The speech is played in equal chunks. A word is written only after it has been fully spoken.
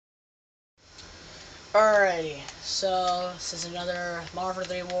Alrighty, so this is another MOBEL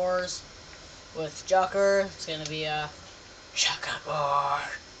 3 Wars with Jocker. It's gonna be a Jocker War.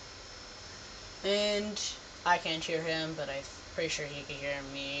 And I can't hear him, but I'm pretty sure he can hear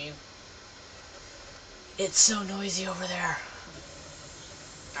me. It's so noisy over there.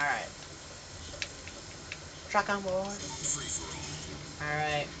 Alright. Jocker War.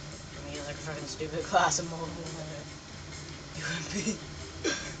 Alright. Me like a fucking stupid class of MOBEL. UMP.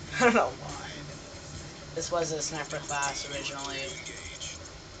 I don't know why. This was a sniper class originally.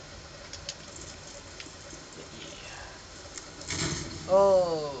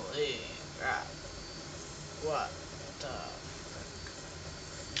 Holy crap. What the frick?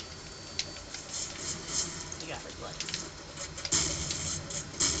 You got her blood.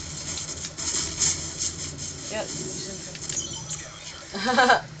 Yep, he's in.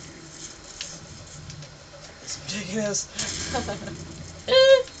 It's ridiculous.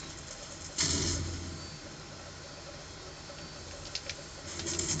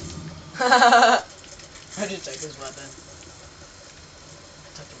 I did take his weapon.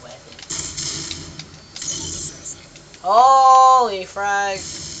 Took the weapon. Holy frag!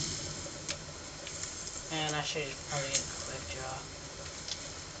 Man, I should probably get a quick draw.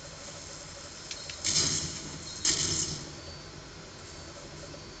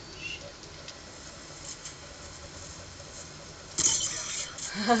 Shit.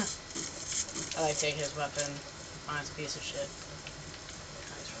 I like taking his weapon. Mine's a piece of shit.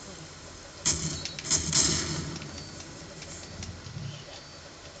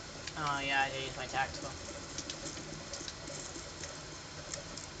 Oh yeah, I did use my tactical.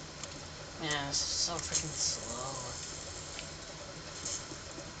 Man, this is so freaking slow.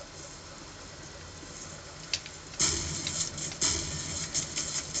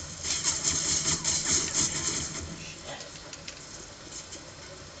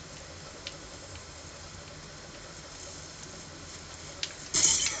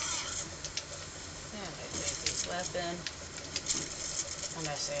 And I take his weapon. And I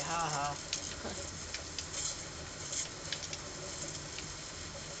say, haha.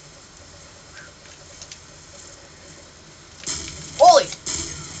 Holy!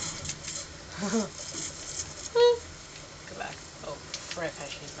 Go back. Oh, frick, I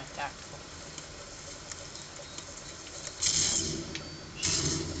should use my tactical.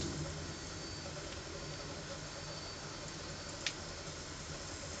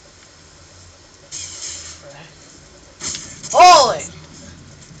 Frick. Holy!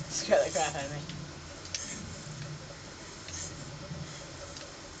 Scared the crap out of me.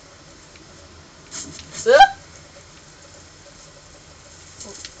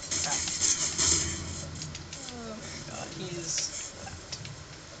 Oh, crap. Oh my god, he's...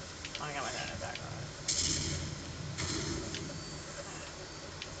 Oh, I got my dad back on it.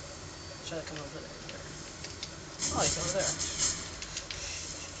 Should I come over there? Oh, he's over there.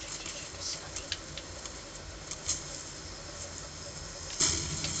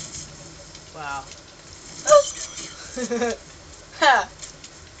 Wow. Oh! Ha!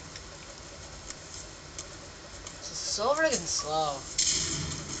 This is so friggin' slow.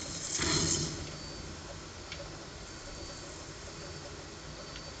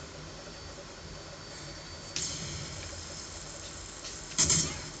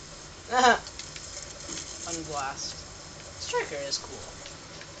 Unblast. Striker is cool.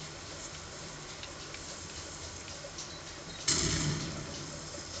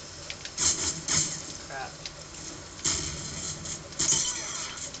 Crap.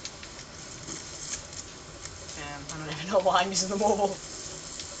 Man, I don't even know why I'm using the mobile. This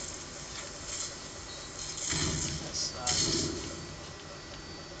sucks.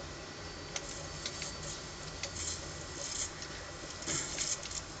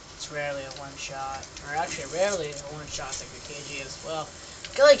 It's rarely a one-shot. Or actually, rarely a one-shot like your KG as well.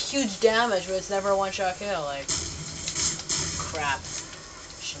 Get like huge damage, but it's never a one-shot kill. Like, crap.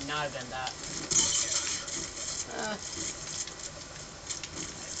 Should not have been that.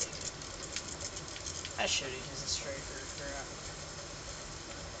 I should have used a striker for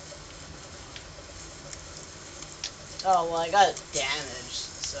Oh, well, I got damaged,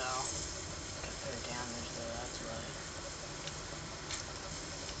 so... Got better damage, though, that's why.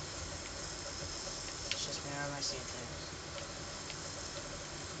 It's just me or my seeing things.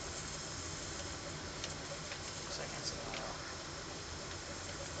 Looks like I can't see them well.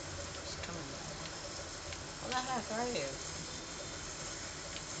 Just coming back. What the heck are you?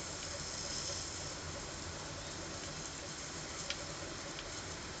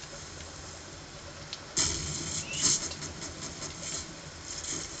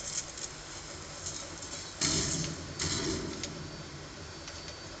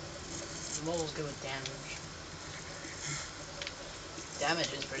 The mobile's good with damage.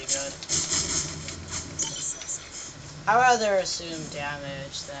 Damage is pretty good. I'd rather assume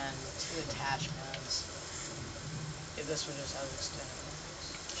damage than 2 attachments. If this one just has extended weapons.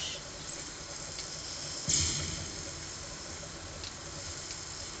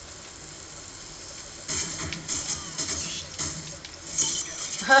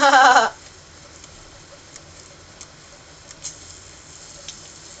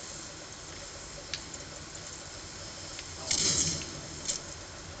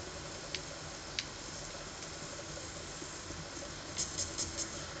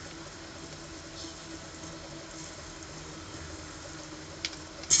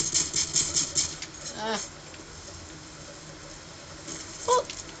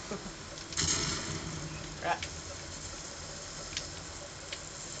 Crap.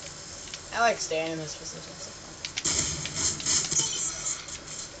 I like staying in this position.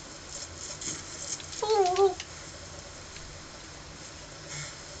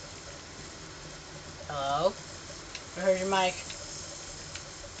 Hello? I heard your mic.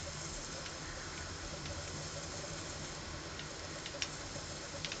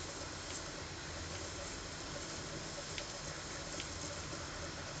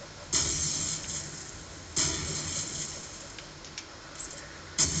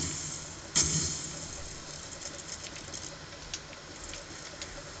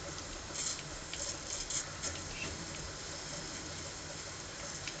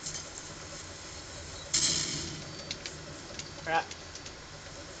 Crap.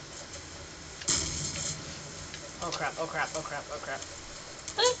 Oh crap, oh crap, oh crap, oh crap.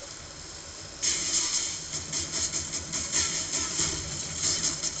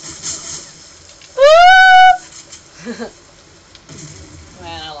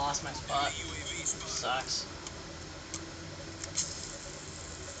 Man, I lost my spot. Sucks.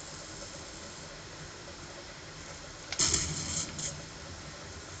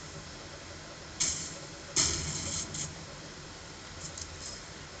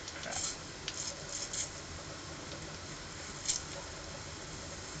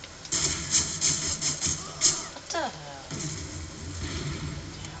 What the hell?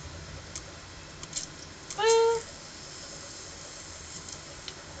 Damn. Woo!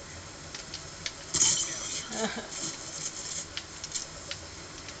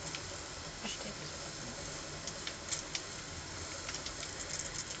 I should take this weapon.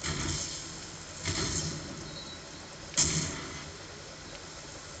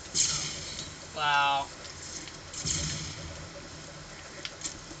 Wow.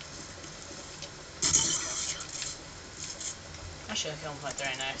 I should have killed him with my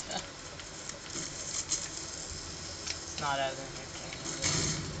 3 knife. Not as entertaining.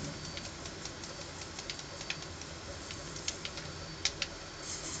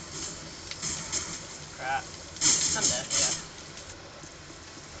 Crap. I'm dead, yeah.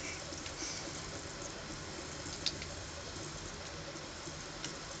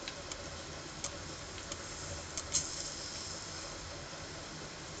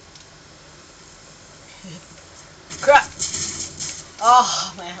 Crap!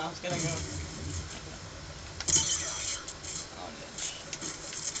 Oh man, I was gonna go. Oh bitch.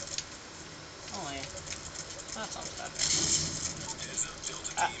 Oh wait. That sounds better.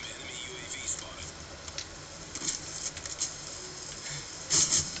 Ah.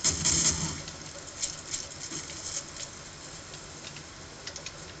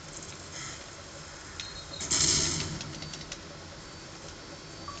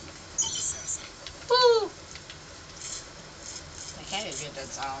 Woo! I can't even get dead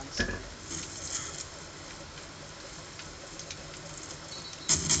silence.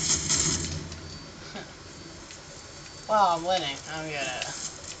 Well, I'm winning. I'm gonna.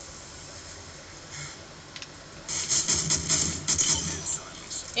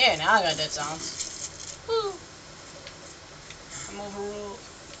 Yeah, now I got dead silence. Woo! I'm overruled.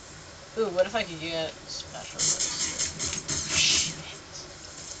 Ooh, what if I could get specialist? Shit.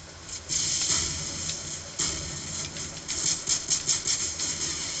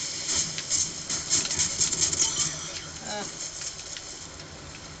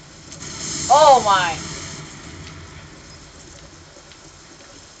 Oh my!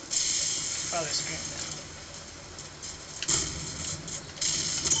 Probably scream now.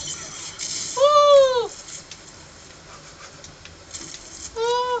 Woo!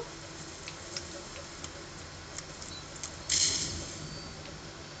 Woo!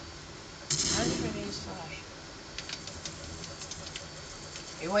 How did you use flash?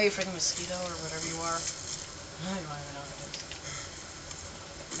 You wait for the mosquito or whatever you are. I don't even know what it is.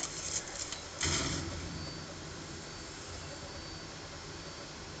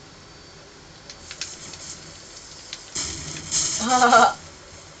 Man,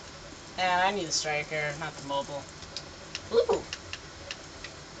 I need the striker, not the mobile. Ooh.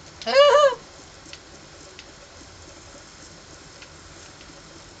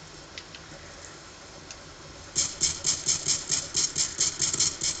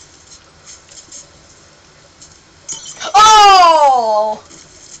 Oh!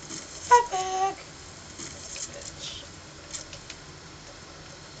 Epic! Bitch.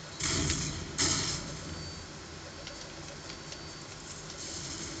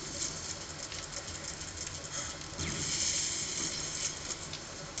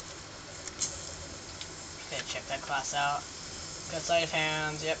 Okay, check that class out. Got sleight of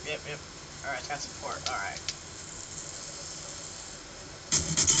hands. Yep. Alright, got support. Alright.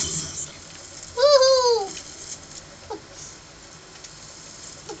 Woohoo!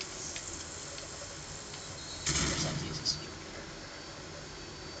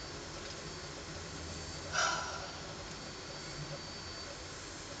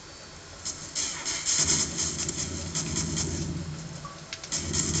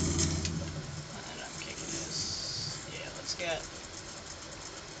 And I'm kicking this. Yeah, let's get.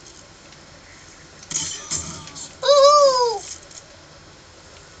 Ooh!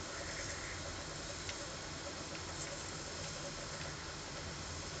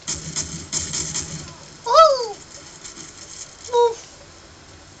 Ooh! Oof!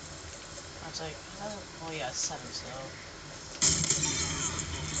 That's like, oh yeah, 7 so.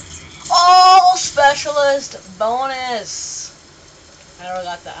 Oh, specialist bonus! I never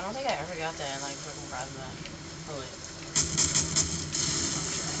got that. I don't think I ever got that in like freaking private match. Oh wait.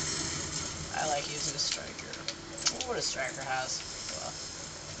 Okay. I like using a striker. I wonder what a striker has. Well,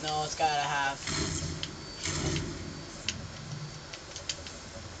 no, it's gotta have.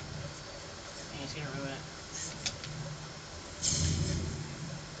 And he's gonna ruin it.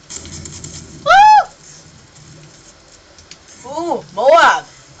 Ooh, Moab!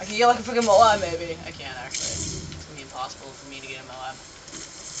 I can get like a freaking Moab maybe. I can't actually. It's gonna be impossible for me to get a Moab.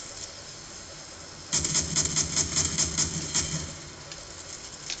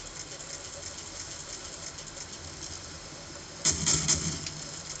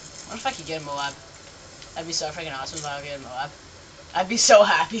 What if I could get a Moab? That'd be so freaking awesome if I could get a Moab. I'd be so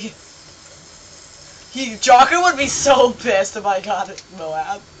happy. Jocker would be so pissed if I got a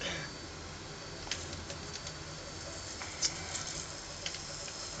Moab.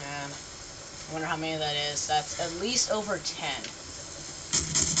 Man, I wonder how many that is. That's at least over 10.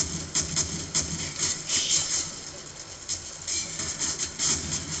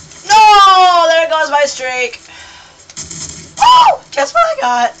 No! There goes my streak! Oh! Guess what I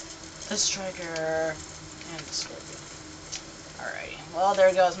got? The striker and the scorpion. Alrighty. Well,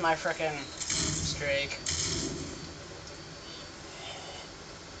 there goes my frickin' streak.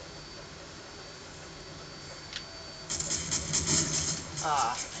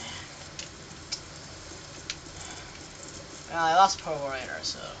 Ah, man. Well, I lost Pro Warrior,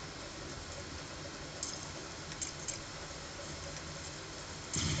 so.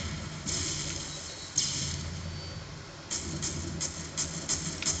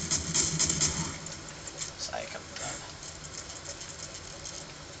 Psych up that.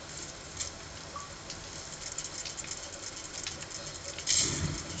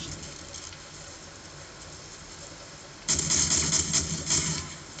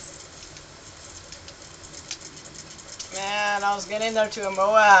 Man, I was getting there to a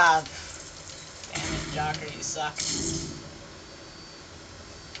Moab. Damn it, Jocker, you suck.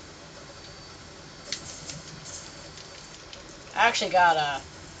 I actually got a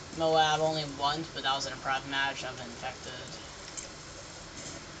Moab only once, but that was in a private match of Infected.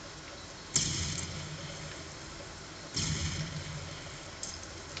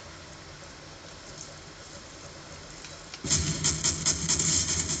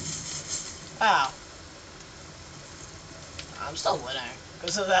 Wow. I'm still winning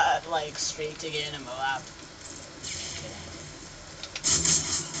because of that, like, streak to get in a Moab.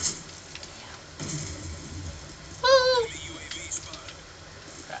 Woo!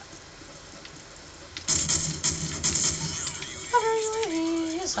 Crap. Counter UAV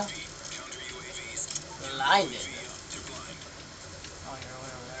is up. Blinded. Oh, you're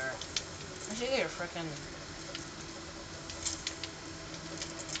way over there. Where'd you get your frickin'...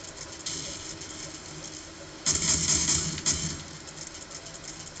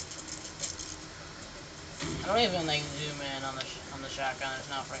 I don't even like zoom in on the shotgun. It's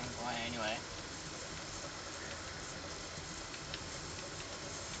not freaking point anyway.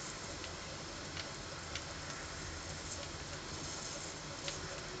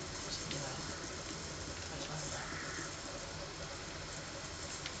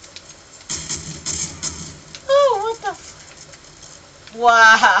 Oh, what the?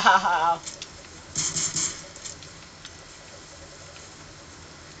 Wow.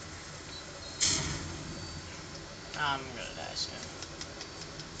 I'm gonna die soon.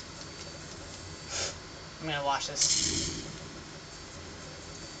 I'm gonna watch this.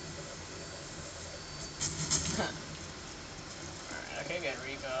 Alright, okay, good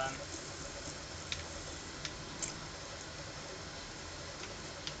recon.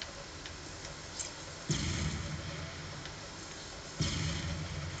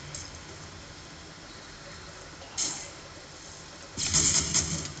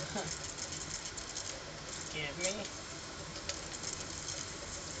 Give me.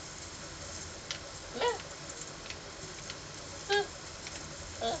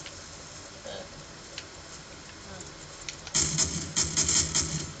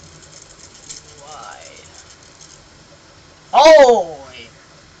 Why? Holy!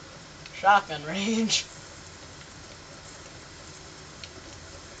 Shotgun range.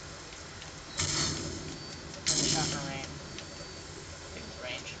 Shotgun range. Big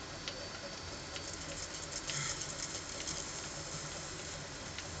range.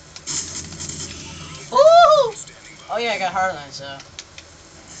 Ooh! Oh yeah, I got hardline, so. I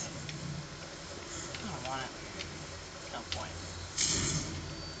don't want it. No point.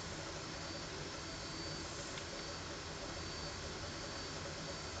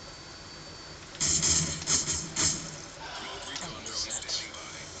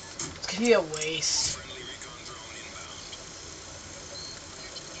 It's gonna be a waste.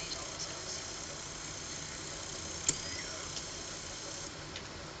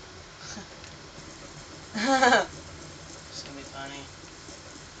 It's gonna be funny.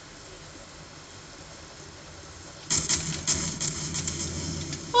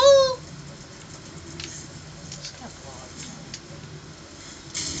 Woo! It's gonna blow up.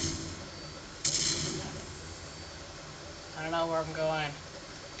 I don't know where I'm going.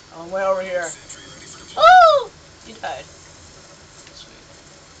 I'm way over here. Oh! You died. Sweet.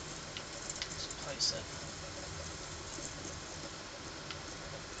 Let's place it.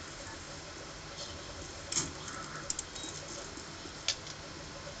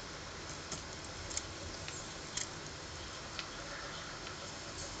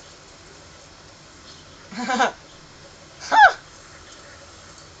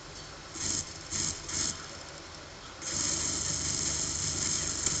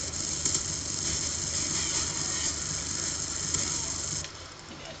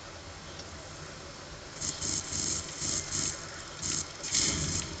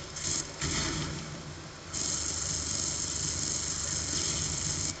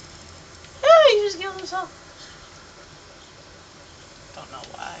 He just killed himself. Don't know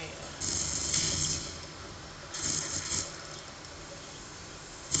why.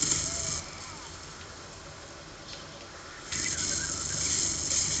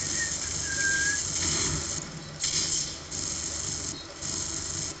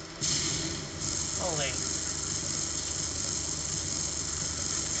 Holy.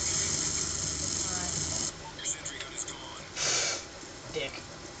 Dick.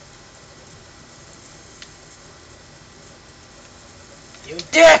 You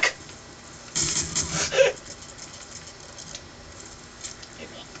dick! Hit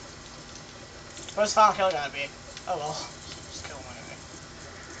me. Where's the final kill gotta be? Oh well. Just kill him anyway.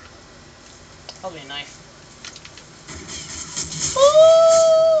 That'll be a knife.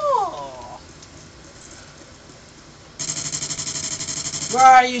 Oh! Where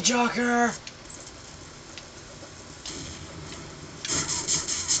are you, jocker?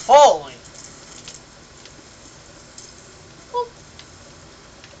 Holy!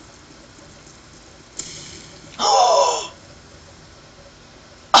 Oh!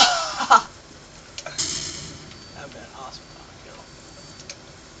 That'd been an awesome final kill.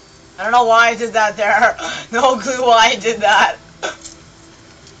 I don't know why I did that there. No clue why I did that.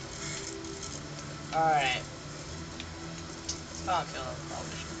 Alright. Final kill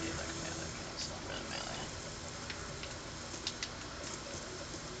probably should be like a melee kill, so I'm really melee.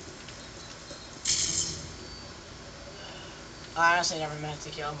 I honestly never meant to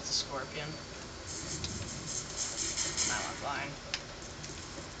kill him with a scorpion. I went blind.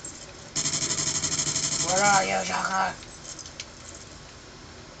 Where are you, jocker?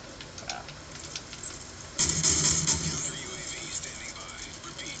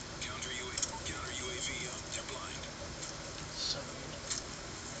 So weird.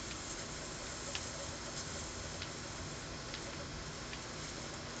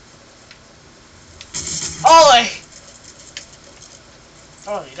 Holy!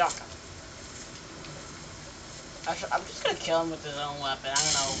 Holy jocker. Actually, I'm just gonna kill him with his own weapon. I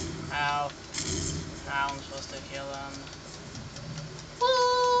don't know how I'm supposed to kill him.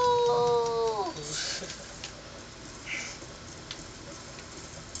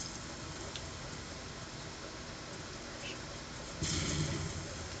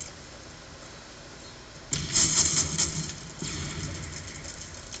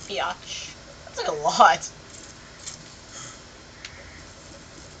 Biatch. That's like a lot.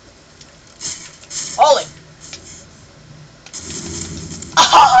 Holy!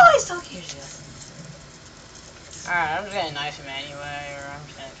 Oh, I still can't shoot. Alright, I'm just gonna knife him anyway, or I'm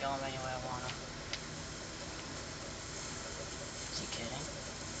just gonna kill him anyway I wanna. Is he kidding?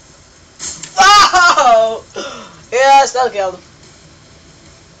 Oh! Yeah, I still killed him.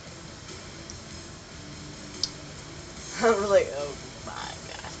 I'm like, oh my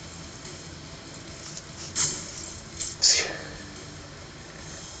god.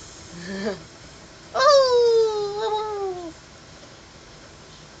 Oh!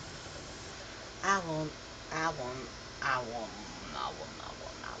 I won't.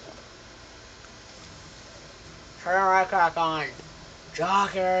 Turn your mic back on.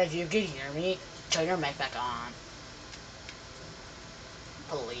 Jocker, if you can hear me, turn your mic back on.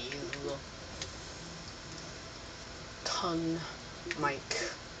 Please. Turn mic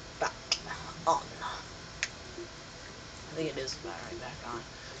back on. I think it is right back on.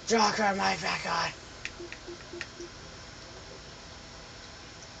 Jocker, mic back on.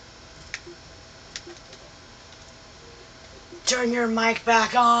 Turn your mic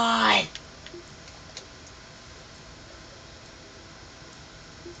back on.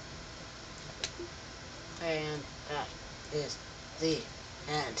 And that is the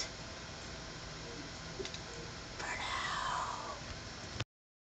end.